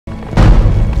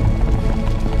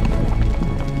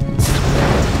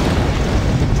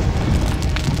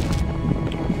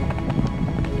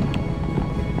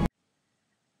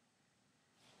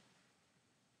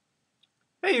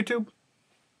Hey YouTube,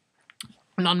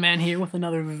 Nunman here with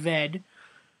another V.E.D.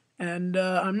 And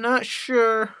I'm not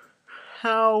sure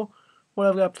how what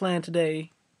I've got planned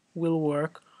today will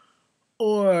work,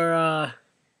 or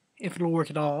if it'll work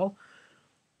at all,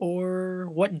 or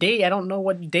what day. I don't know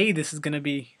what day this is gonna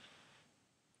be,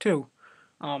 too.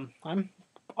 I'm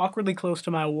awkwardly close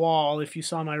to my wall. If you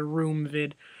saw my room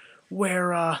vid,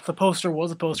 where the poster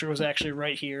was actually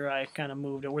right here. I kind of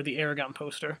moved it. Where the Aragon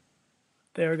poster,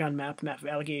 the Aragon map of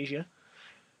Alagasia.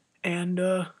 And,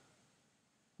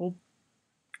 well,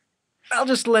 I'll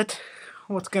just let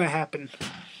what's gonna happen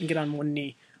and get on one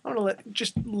knee. I'm gonna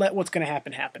let what's gonna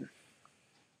happen happen.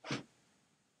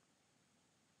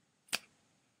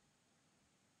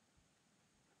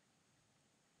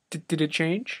 Did it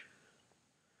change?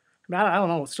 I mean, I don't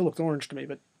know. It still looks orange to me,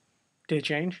 but did it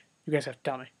change? You guys have to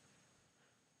tell me.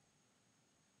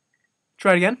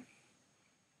 Try it again.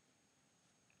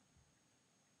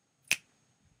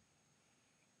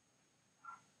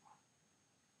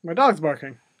 My dog's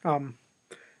barking.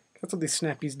 That's what these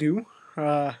snappies do.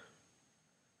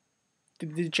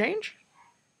 Did it change?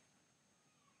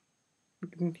 You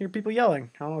can hear people yelling.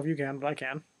 I don't know if you can, but I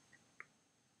can.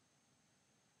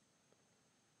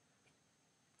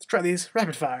 Let's try these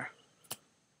rapid fire.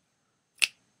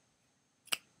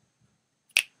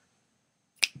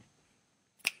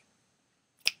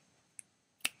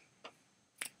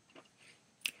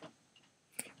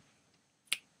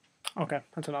 Okay,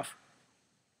 that's enough.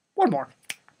 One more.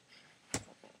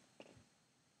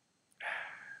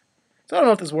 So I don't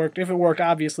know if this worked. If it worked,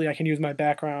 obviously I can use my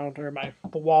background or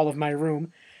the wall of my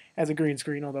room as a green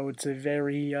screen, although it's a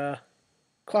very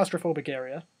claustrophobic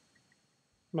area.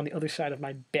 I'm on the other side of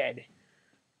my bed,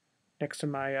 next to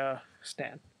my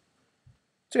stand.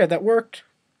 So yeah, that worked.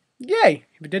 Yay!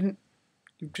 If it didn't,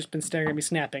 you've just been staring at me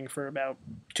snapping for about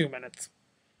 2 minutes.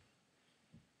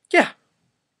 Yeah.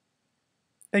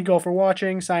 Thank you all for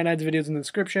watching. Cyanide's videos in the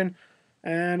description,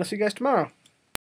 and I'll see you guys tomorrow.